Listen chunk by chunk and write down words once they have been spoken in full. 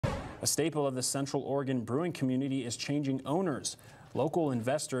A staple of the Central Oregon brewing community is changing owners. Local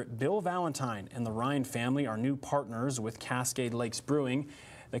investor Bill Valentine and the Ryan family are new partners with Cascades Lakes Brewing.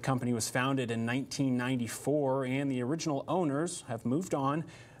 The company was founded in 1994 and the original owners have moved on.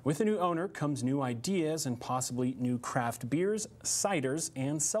 With a new owner comes new ideas and possibly new craft beers, ciders,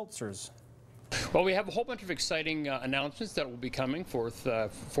 and seltzers. Well, we have a whole bunch of exciting announcements that will be coming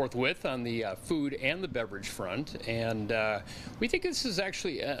forthwith on the food and the beverage front, and we think this is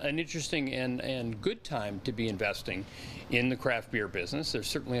actually an interesting and good time to be investing in the craft beer business. There's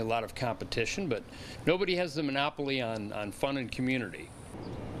certainly a lot of competition, but nobody has the monopoly on fun and community.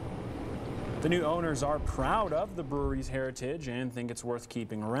 The new owners are proud of the brewery's heritage and think it's worth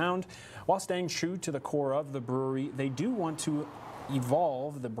keeping around. While staying true to the core of the brewery, they do want to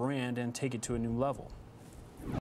evolve the brand and take it to a new level.